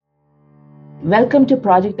Welcome to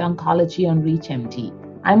Project Oncology on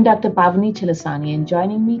ReachMD. I'm Dr. Pavani Chalasani, and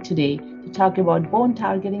joining me today to talk about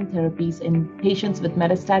bone-targeting therapies in patients with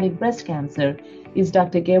metastatic breast cancer is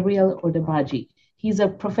Dr. Gabriel Hortobagyi. He's a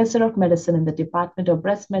professor of medicine in the Department of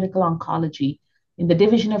Breast Medical Oncology in the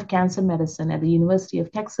Division of Cancer Medicine at the University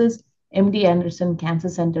of Texas MD Anderson Cancer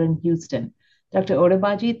Center in Houston. Dr.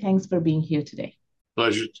 Hortobagyi, thanks for being here today.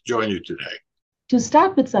 Pleasure to join you today. To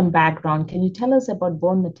start with some background, can you tell us about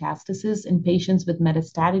bone metastases in patients with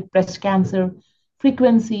metastatic breast cancer,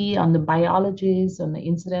 frequency, on the biologies, on the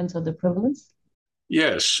incidence or the prevalence?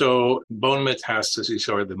 Yes, so bone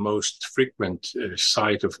metastases are the most frequent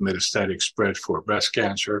site of metastatic spread for breast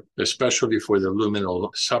cancer, especially for the luminal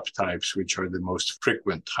subtypes, which are the most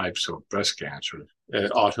frequent types of breast cancer.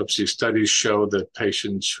 Autopsy studies show that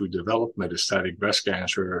patients who develop metastatic breast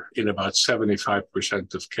cancer, in about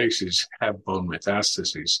 75% of cases, have bone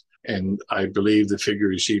metastases. And I believe the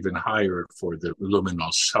figure is even higher for the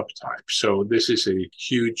luminal subtype. So this is a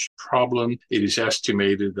huge problem. It is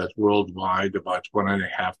estimated that worldwide about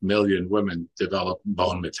 1.5 million women develop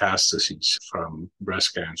bone metastases from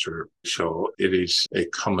breast cancer. So it is a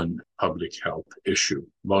common public health issue.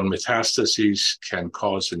 Bone metastases can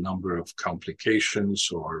cause a number of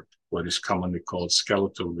complications or what is commonly called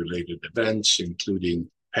skeletal-related events, including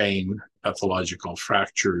pain, pathological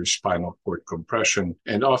fractures, spinal cord compression,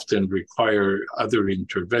 and often require other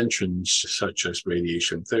interventions such as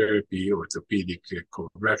radiation therapy, orthopedic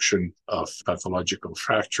correction of pathological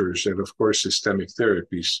fractures, and of course, systemic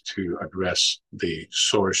therapies to address the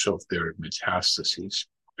source of their metastases.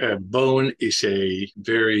 Bone is a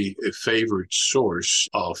very favored source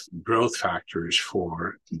of growth factors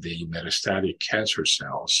for the metastatic cancer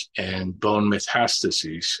cells, and bone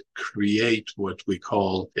metastases create what we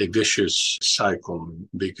call a vicious cycle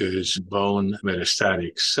because bone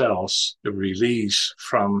metastatic cells release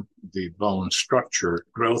from the bone structure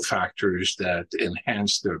growth factors that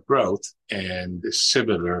enhance their growth. And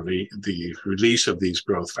similarly, the release of these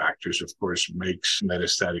growth factors, of course, makes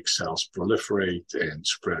metastatic cells proliferate and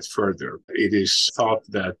spread further. It is thought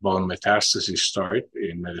that bone metastases start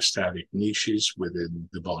in metastatic niches within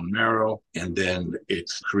the bone marrow, and then it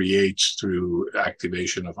creates through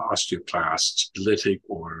activation of osteoclasts,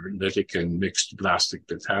 lytic and mixed blastic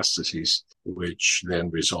metastases, which then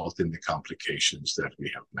result in the complications that we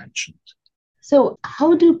have mentioned. So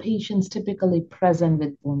how do patients typically present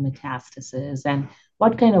with bone metastases, and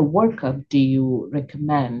what kind of workup do you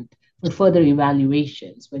recommend for further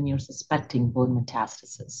evaluations when you're suspecting bone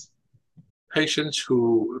metastases? Patients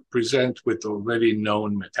who present with already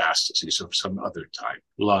known metastases of some other type,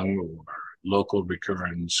 lung or local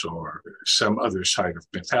recurrence or some other site of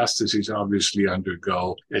metastases, obviously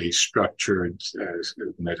undergo a structured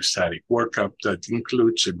metastatic workup that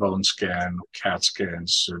includes a bone scan, CAT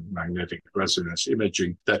scans, or magnetic resonance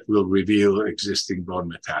imaging that will reveal existing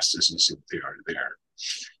bone metastases if they are there.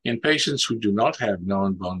 In patients who do not have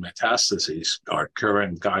known bone metastases, our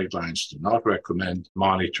current guidelines do not recommend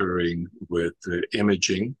monitoring with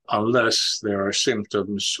imaging unless there are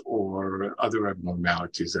symptoms or other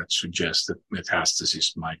abnormalities that suggest that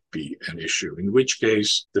metastasis might be an issue, in which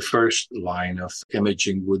case the first line of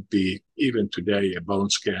imaging would be, even today, a bone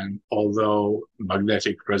scan, although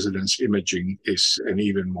magnetic resonance imaging is an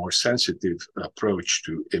even more sensitive approach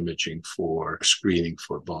to imaging for screening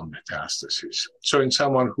for bone metastases. So in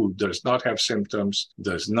someone who does not have symptoms,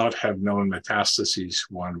 does not have known metastases,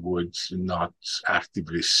 one would not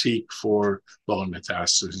actively seek for bone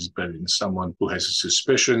metastases, but in someone who has a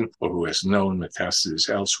suspicion or who has known metastases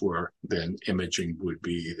elsewhere, then imaging would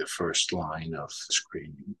be the first line of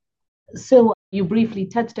screening. So you briefly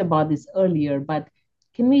touched about this earlier, but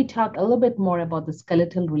can we talk a little bit more about the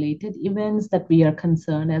skeletal related events that we are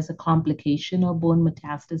concerned as a complication of bone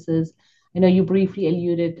metastasis? I know you briefly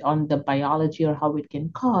alluded on the biology or how it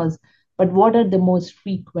can cause, but what are the most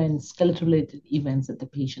frequent skeletal related events that the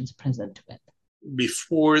patients present with?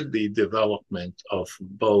 Before the development of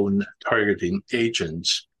bone targeting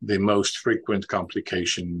agents, the most frequent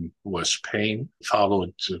complication was pain,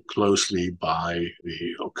 followed closely by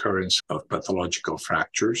the occurrence of pathological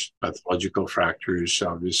fractures. Pathological fractures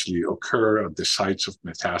obviously occur at the sites of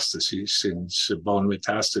metastases, since bone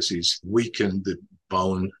metastases weaken the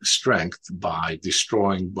bone strength by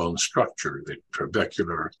destroying bone structure, the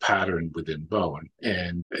trabecular pattern within bone.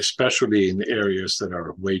 And especially in areas that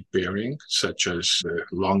are weight-bearing, such as the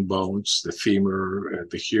long bones, the femur,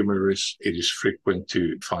 the humerus, it is frequent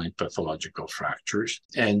to find pathological fractures.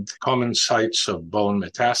 And common sites of bone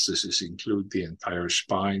metastasis include the entire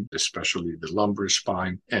spine, especially the lumbar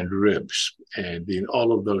spine, and ribs. And in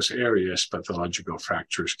all of those areas, pathological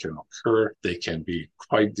fractures can occur. They can be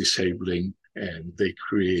quite disabling. and they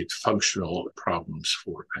create functional problems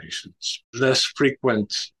for patients. Less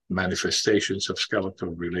frequent manifestations of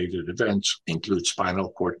skeletal-related events include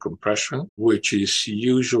spinal cord compression, which is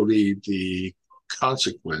usually the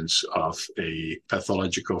consequence of a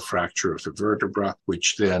pathological fracture of the vertebra,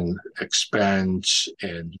 which then expands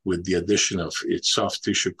and with the addition of its soft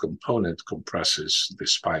tissue component compresses the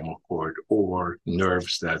spinal cord or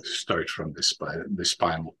nerves that start from the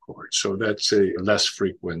spinal cord. So that's a less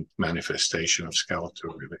frequent manifestation of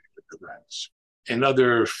skeletal-related events.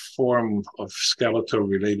 Another form of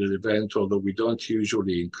skeletal-related event, although we don't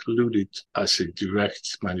usually include it as a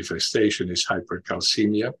direct manifestation, is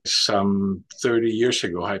hypercalcemia. Some 30 years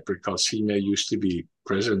ago, hypercalcemia used to be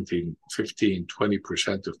present in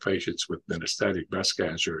 15-20% of patients with metastatic breast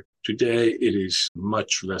cancer. Today, it is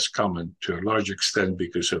much less common to a large extent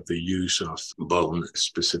because of the use of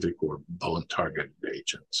bone-specific or bone-targeted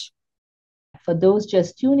agents. For those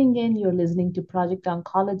just tuning in, you're listening to Project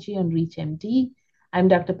Oncology on ReachMD. I'm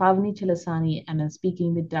Dr. Pavani Chalasani, and I'm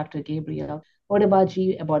speaking with Dr. Gabriel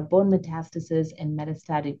Hortobagyi about bone metastases in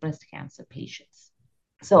metastatic breast cancer patients.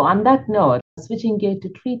 So on that note, switching gear to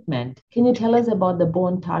treatment, can you tell us about the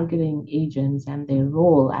bone-targeting agents and their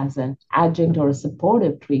role as an adjunct or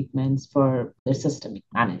supportive treatments for their systemic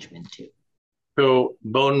management too? So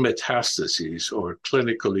bone metastases or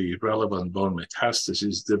clinically relevant bone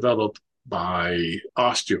metastases develop by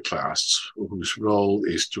osteoclasts whose role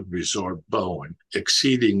is to resorb bone,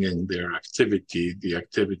 exceeding in their activity the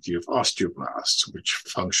activity of osteoblasts, which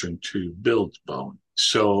function to build bone.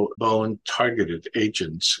 So bone-targeted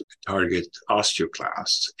agents target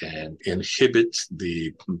osteoclasts and inhibit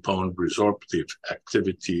the bone resorptive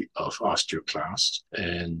activity of osteoclasts.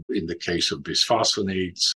 And in the case of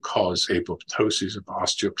bisphosphonates, cause apoptosis of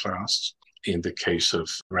osteoclasts. In the case of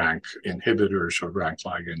RANK inhibitors or RANK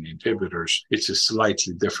ligand inhibitors, it's a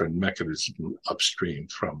slightly different mechanism upstream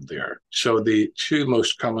from there. So the two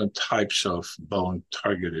most common types of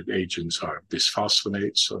bone-targeted agents are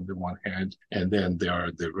bisphosphonates on the one hand, and then there are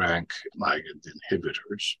the RANK ligand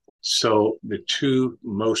inhibitors. So the two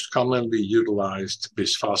most commonly utilized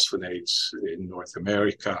bisphosphonates in North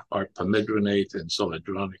America are pamidronate and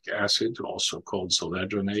zoledronic acid, also called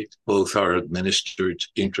zoledronate. Both are administered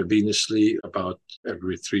intravenously about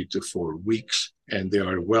every 3 to 4 weeks, and they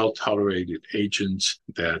are well-tolerated agents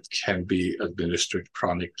that can be administered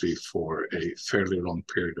chronically for a fairly long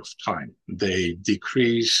period of time. They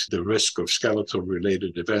decrease the risk of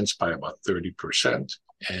skeletal-related events by about 30%.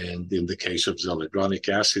 And in the case of zoledronic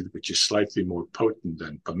acid, which is slightly more potent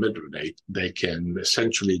than pamidronate, they can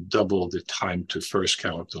essentially double the time to first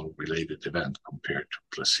skeletal-related event compared to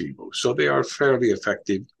placebo. So they are fairly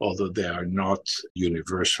effective, although they are not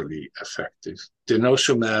universally effective.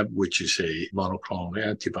 Denosumab, which is a monoclonal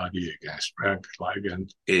antibody against RANK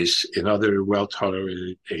ligand, is another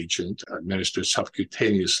well-tolerated agent administered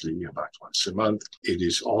subcutaneously about once a month. It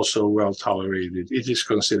is also well-tolerated. It is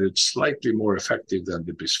considered slightly more effective than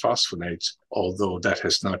the bisphosphonates, although that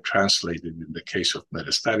has not translated in the case of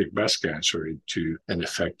metastatic breast cancer into an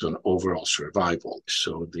effect on overall survival.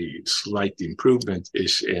 So the slight improvement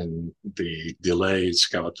is in the delayed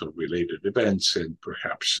skeletal-related events and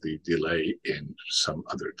perhaps the delay in some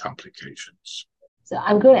other complications. So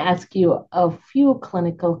I'm going to ask you a few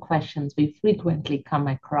clinical questions we frequently come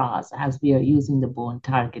across as we are using the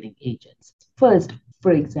bone-targeting agents. First,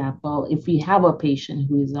 for example, if we have a patient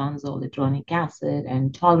who is on zoledronic acid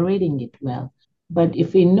and tolerating it well, but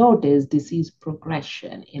if we notice disease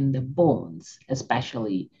progression in the bones,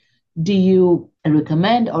 especially, do you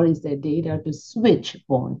recommend or is there data to switch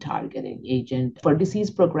bone-targeting agent for disease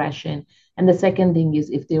progression? And the second thing is,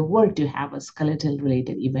 if they were to have a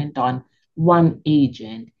skeletal-related event on one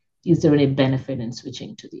agent, is there any benefit in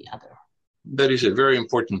switching to the other? That is a very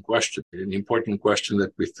important question, an important question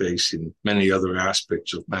that we face in many other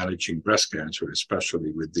aspects of managing breast cancer,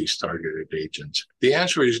 especially with these targeted agents. The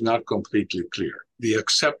answer is not completely clear. The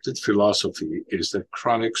accepted philosophy is that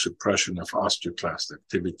chronic suppression of osteoclast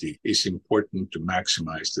activity is important to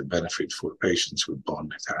maximize the benefit for patients with bone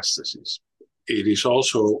metastases. It is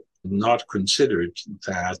also not considered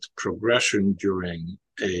that progression during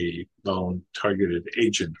a bone-targeted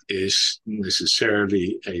agent is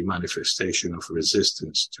necessarily a manifestation of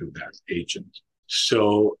resistance to that agent.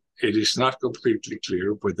 So it is not completely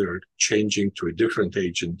clear whether changing to a different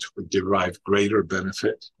agent would derive greater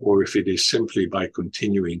benefit, or if it is simply by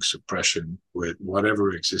continuing suppression with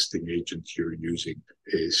whatever existing agent you're using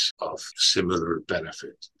is of similar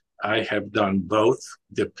benefit. I have done both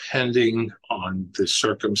depending on the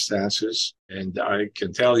circumstances. And I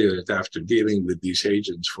can tell you that after dealing with these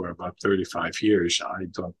agents for about 35 years, I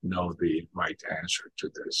don't know the right answer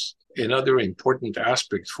to this. Another important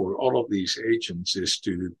aspect for all of these agents is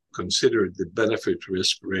to consider the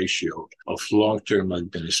benefit-risk ratio of long-term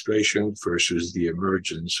administration versus the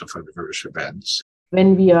emergence of adverse events.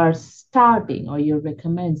 When we are starting, or you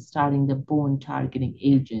recommend starting the bone targeting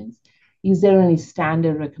agents, is there any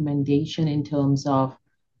standard recommendation in terms of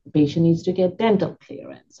the patient needs to get dental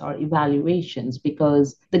clearance or evaluations?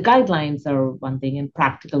 Because the guidelines are one thing and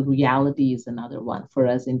practical reality is another one for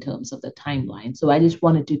us in terms of the timeline. So I just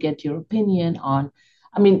wanted to get your opinion on,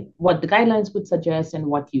 what the guidelines would suggest and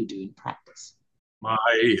what you do in practice.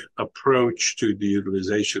 My approach to the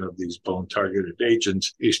utilization of these bone-targeted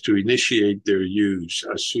agents is to initiate their use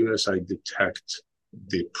as soon as I detect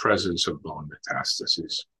the presence of bone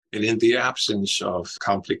metastases. And in the absence of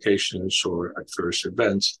complications or adverse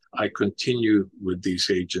events, I continue with these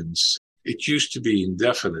agents. It used to be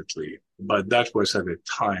indefinitely, but that was at a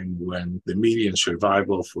time when the median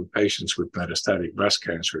survival for patients with metastatic breast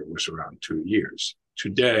cancer was around 2 years.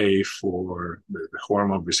 Today, for the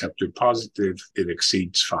hormone receptor positive, it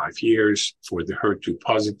exceeds 5 years. For the HER2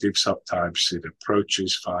 positive subtypes, it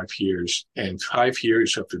approaches 5 years. And 5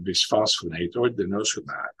 years of the bisphosphonate or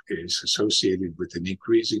denosumab is associated with an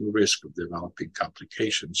increasing risk of developing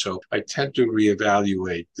complications. So I tend to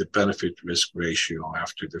reevaluate the benefit-risk ratio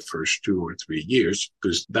after the first 2 or 3 years,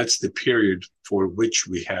 because that's the period for which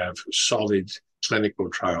we have solid clinical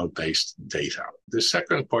trial-based data. The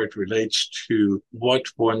second part relates to what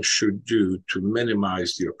one should do to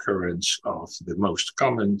minimize the occurrence of the most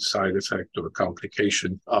common side effect or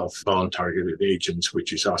complication of bone-targeted agents,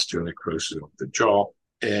 which is osteonecrosis of the jaw.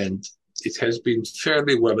 And it has been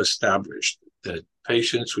fairly well established that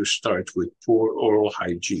patients who start with poor oral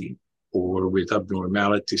hygiene or with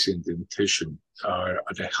abnormalities in dentition are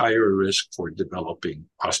at a higher risk for developing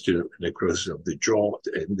osteonecrosis of the jaw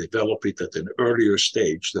and develop it at an earlier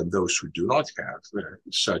stage than those who do not have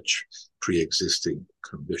such pre-existing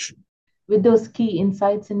condition. With those key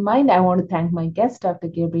insights in mind, I want to thank my guest, Dr.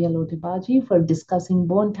 Gabriel Hortobagyi, for discussing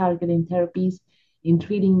bone-targeting therapies in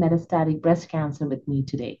treating metastatic breast cancer with me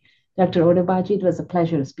today. Dr. Hortobagyi, it was a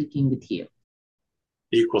pleasure speaking with you.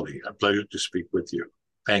 Equally, a pleasure to speak with you.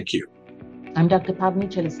 Thank you. I'm Dr. Pavani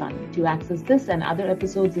Chalasani. To access this and other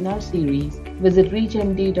episodes in our series, visit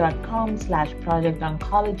reachmd.com/Project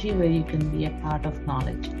Oncology, where you can be a part of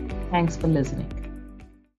knowledge. Thanks for listening.